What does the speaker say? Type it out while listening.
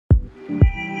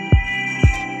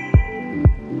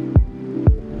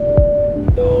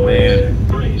Oh man.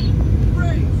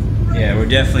 Yeah, we're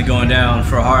definitely going down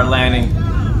for a hard landing.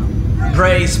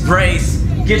 Brace, brace,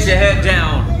 get your head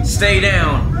down, stay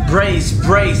down. Brace,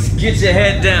 brace, get your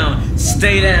head down,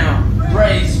 stay down.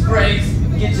 Brace, brace,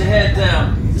 get your head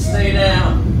down, stay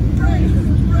down.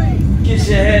 Get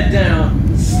your head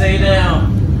down, stay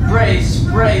down. Brace,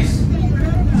 brace,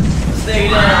 stay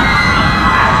down.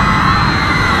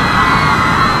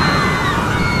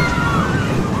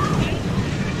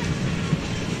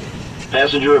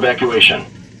 Passenger evacuation.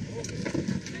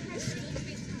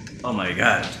 Oh my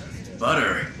god,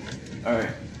 butter. Alright,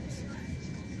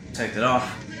 take that off.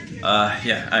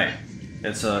 Yeah, alright.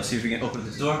 Let's see if we can open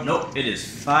this door. Nope, it is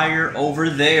fire over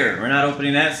there. We're not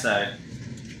opening that side.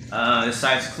 This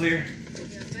side's clear.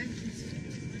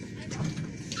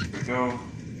 Here we go.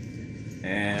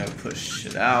 And push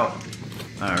it out.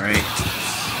 Alright.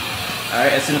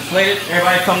 Alright, it's inflated.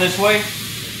 Everybody come this way.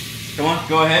 Come on,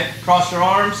 go ahead. Cross your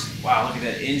arms. Wow, look at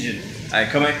that engine. Alright,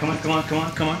 come on, come on, come on, come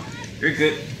on, come on. You're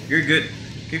good. You're good.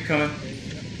 Keep coming.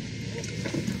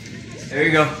 There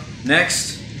you go.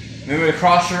 Next. Remember to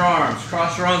cross your arms.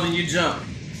 Cross your arms when you jump.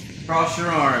 Cross your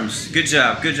arms. Good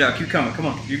job. Good job. Keep coming. Come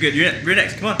on. You're good. You're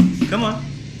next. Come on. Come on.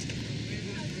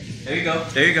 There you go.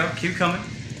 There you go. Keep coming.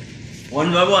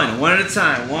 One by one. One at a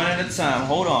time. One at a time.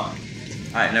 Hold on. All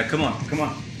right. Now come on. Come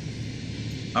on.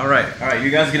 All right. All right. You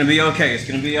guys are going to be okay. It's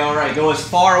going to be all right. Go as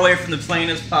far away from the plane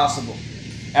as possible.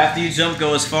 After you jump,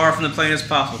 go as far from the plane as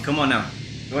possible. Come on now.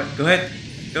 Go ahead. Go ahead.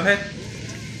 Go ahead.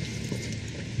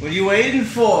 What are you waiting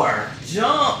for?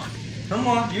 Jump. Come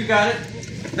on. You got it.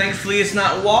 Thankfully, it's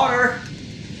not water.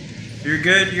 You're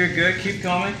good. You're good. Keep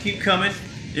coming. Keep coming.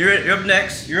 You're up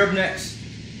next. You're up next.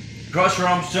 Cross your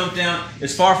arms. Jump down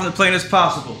as far from the plane as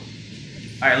possible.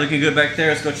 All right. Looking good back there.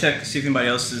 Let's go check to see if anybody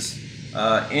else is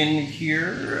in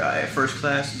here. All right, first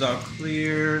class is all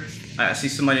clear. All right, I see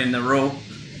somebody in the row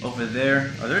over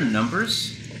there. Are there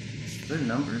numbers? Are there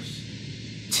numbers?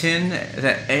 10. Is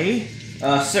that A?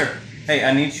 Sir. Hey,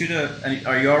 I need you to.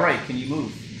 Are you all right? Can you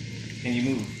move? Can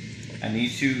you move? I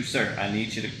need you, sir. I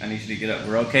need you to get up.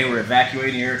 We're okay. We're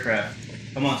evacuating the aircraft.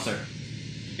 Come on, sir.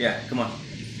 Yeah, come on.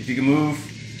 If you can move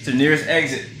to the nearest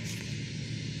exit,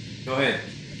 go ahead.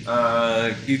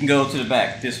 You can go to the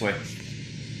back this way.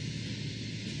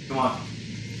 Come on.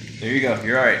 There you go.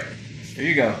 You're all right. There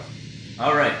you go.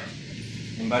 All right.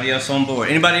 Anybody else on board?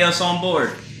 Anybody else on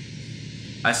board?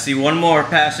 I see one more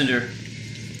passenger.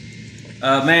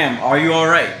 Ma'am, are you all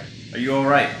right? Are you all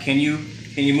right? Can you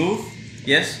move?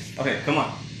 Yes? Okay, come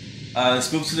on.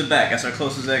 Let's move to the back. That's our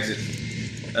closest exit.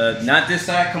 Not this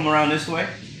side. Come around this way.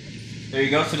 There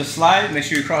you go. To the slide. Make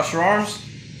sure you cross your arms.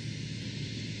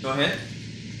 Go ahead.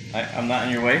 I'm not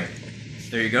in your way.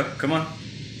 There you go. Come on.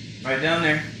 Right down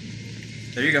there.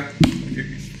 There you go.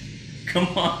 Come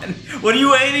on. What are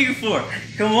you waiting for?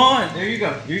 Come on. There you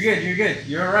go. You're good. You're good.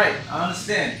 You're all right. I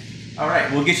understand. All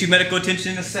right. We'll get you medical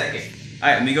attention in a second. All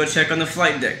right. Let me go check on the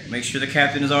flight deck. Make sure the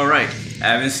captain is all right. I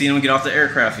haven't seen him get off the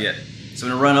aircraft yet. So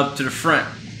I'm going to run up to the front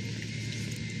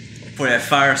before that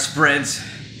fire spreads.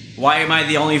 Why am I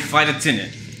the only flight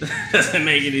attendant? Doesn't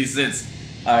make any sense.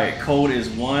 All right. Code is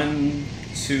 1,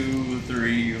 2,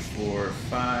 3, 4,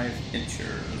 5.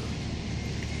 Enter.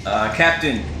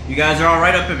 Captain, you guys are all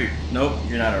right up here? Nope,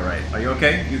 you're not all right. Are you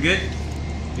okay? You good?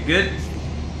 You good?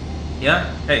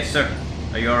 Yeah? Hey, sir,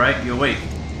 are you all right? You awake?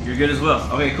 You're good as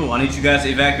well. Okay, cool. I need you guys to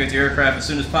evacuate the aircraft as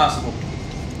soon as possible.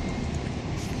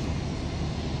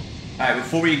 All right,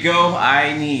 before we go,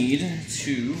 I need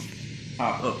to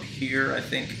hop up here, I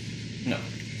think. No,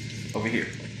 over here.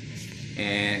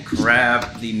 And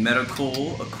grab the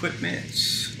medical equipment.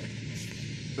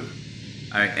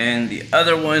 All right, and the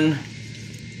other one.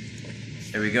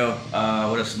 There we go.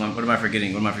 What else? What am I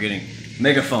forgetting? What am I forgetting?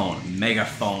 Megaphone.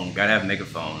 Megaphone. Gotta have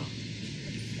megaphone.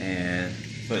 And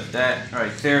put that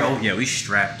right there. Oh yeah, we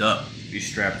strapped up. We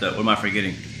strapped up. What am I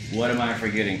forgetting? What am I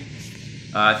forgetting?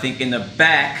 I think in the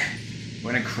back,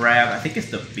 we're gonna grab. I think it's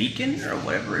the beacon or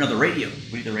whatever. No, the radio.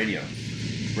 We need the radio.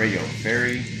 Radio.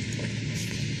 Very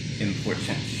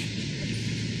important.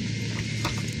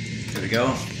 There we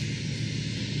go.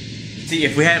 See,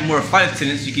 if we had more flight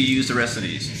attendants, you could use the rest of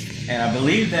these. And I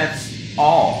believe that's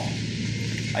all.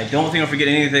 I don't think I'll forget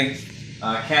anything.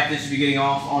 Captain should be getting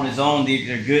off on his own.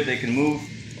 They're good. They can move.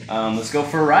 Let's go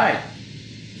for a ride.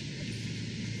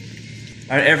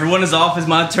 All right, everyone is off. It's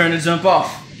my turn to jump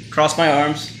off. Cross my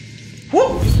arms.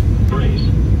 Whoop!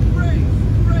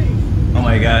 Oh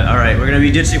my God! All right, we're gonna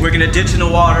be ditching. We're gonna ditch in the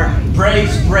water.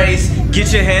 Brace, brace.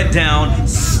 Get your head down.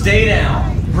 Stay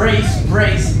down. Brace,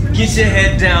 brace. Get your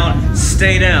head down.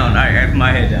 Stay down. All right, I have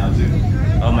my head down too.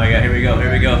 Oh my God, here we go,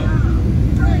 here we go.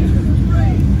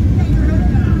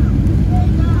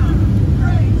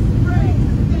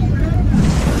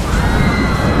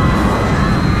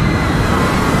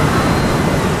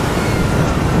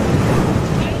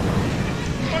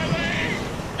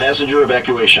 Passenger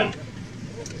evacuation.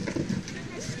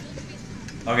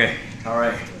 Okay, all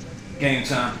right, game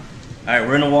time. All right,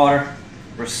 we're in the water,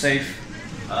 we're safe.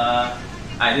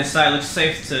 This side looks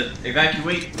safe to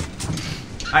evacuate.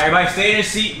 All right, everybody stay in your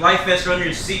seat, life vest under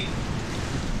your seat.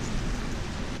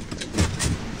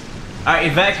 All right,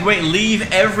 evacuate,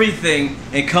 leave everything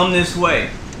and come this way.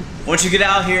 Once you get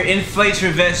out here, inflate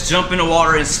your vest, jump in the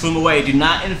water and swim away. Do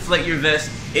not inflate your vest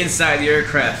inside the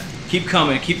aircraft. Keep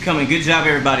coming, keep coming. Good job,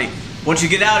 everybody. Once you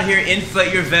get out here,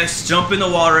 inflate your vest, jump in the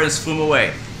water and swim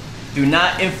away. Do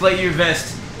not inflate your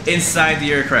vest inside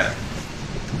the aircraft.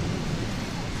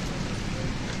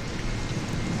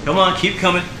 Come on, keep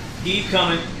coming, keep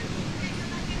coming.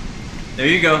 There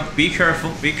you go. Be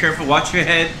careful, watch your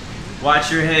head.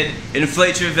 Watch your head.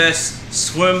 Inflate your vest,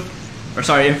 swim, or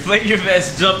sorry, inflate your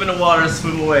vest, jump in the water and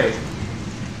swim away.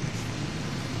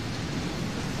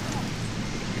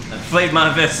 Inflate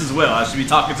my vest as well. I should be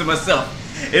talking to myself.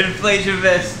 Inflate your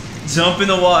vest, jump in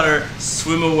the water,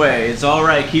 swim away. It's all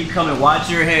right. Keep coming. Watch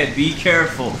your head. Be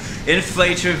careful.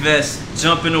 Inflate your vest,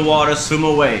 jump in the water, swim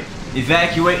away.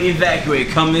 Evacuate, evacuate.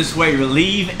 Come this way.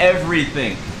 Relieve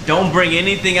everything. Don't bring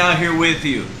anything out here with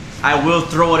you. I will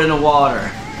throw it in the water.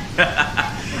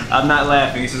 I'm not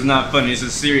laughing. This is not funny. This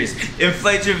is serious.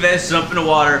 Inflate your vest, jump in the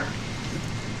water,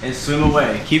 and swim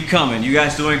away. Keep coming. You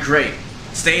guys doing great.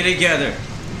 Stay together.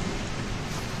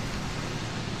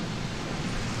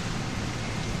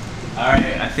 All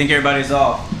right, I think everybody's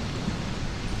off.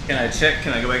 Can I check?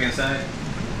 Can I go back inside?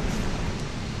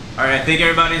 All right, I think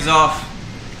everybody's off.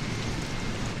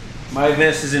 My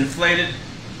vest is inflated.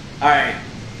 All right,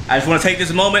 I just want to take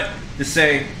this moment to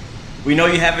say, we know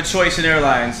you have a choice in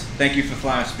airlines. Thank you for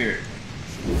flying Spirit.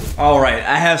 All right,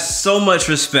 I have so much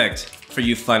respect for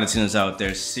you flight attendants out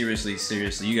there. Seriously,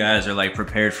 seriously, you guys are like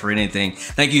prepared for anything.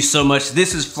 Thank you so much.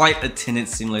 This is Flight Attendant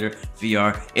Simulator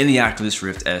VR in the Oculus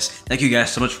Rift S. Thank you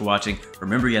guys so much for watching.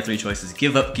 Remember, you have 3 choices: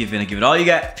 give up, give in, and give it all you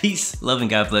got. Peace, love, and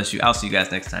God bless you. I'll see you guys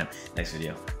next time. Next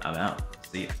video. I'm out.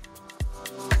 See ya.